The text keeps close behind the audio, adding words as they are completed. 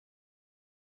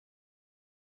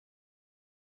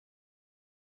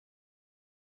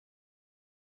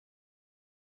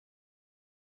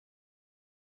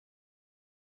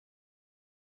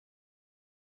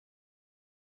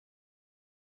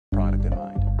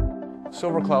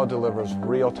SilverCloud delivers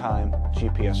real-time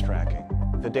GPS tracking.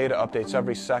 The data updates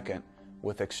every second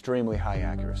with extremely high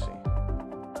accuracy.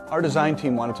 Our design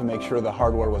team wanted to make sure the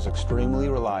hardware was extremely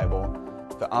reliable,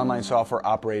 the online software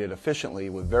operated efficiently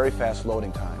with very fast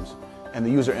loading times, and the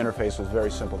user interface was very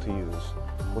simple to use.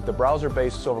 With the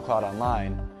browser-based SilverCloud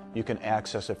Online, you can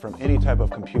access it from any type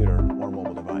of computer or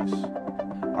mobile device.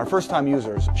 Our first-time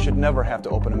users should never have to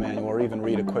open a manual or even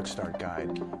read a quick start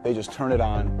guide. They just turn it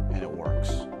on and it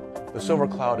works. The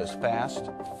SilverCloud is fast,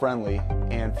 friendly,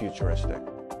 and futuristic.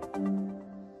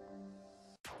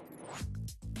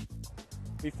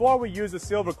 Before we use the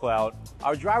SilverCloud,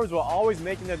 our drivers were always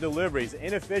making their deliveries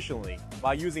inefficiently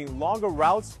by using longer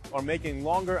routes or making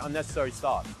longer unnecessary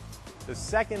stops. The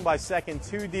second-by-second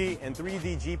 2D and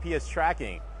 3D GPS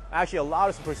tracking actually allowed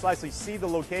us to precisely see the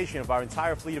location of our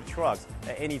entire fleet of trucks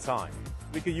at any time.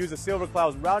 We could use the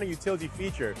SilverCloud's routing utility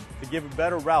feature to give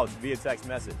better routes via text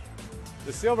message.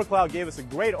 The SilverCloud gave us a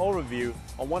great overview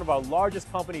on one of our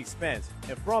largest company expense,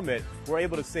 and from it, we're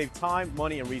able to save time,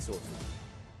 money, and resources.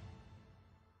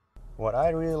 What I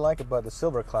really like about the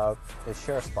SilverCloud is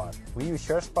ShareSpot. We use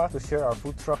ShareSpot to share our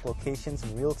food truck locations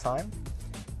in real time.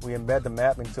 We embed the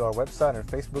map into our website and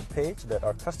Facebook page so that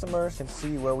our customers can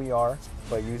see where we are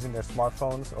by using their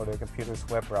smartphones or their computer's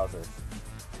web browsers.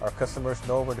 Our customers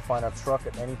know where to find our truck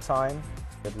at any time.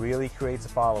 It really creates a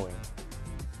following.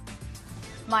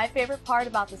 My favorite part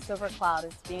about the SilverCloud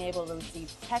is being able to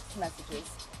receive text messages.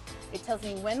 It tells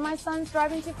me when my son's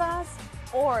driving too fast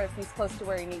or if he's close to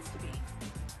where he needs to be.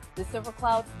 The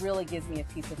SilverCloud really gives me a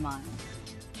peace of mind.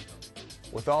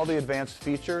 With all the advanced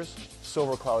features,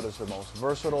 SilverCloud is the most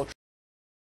versatile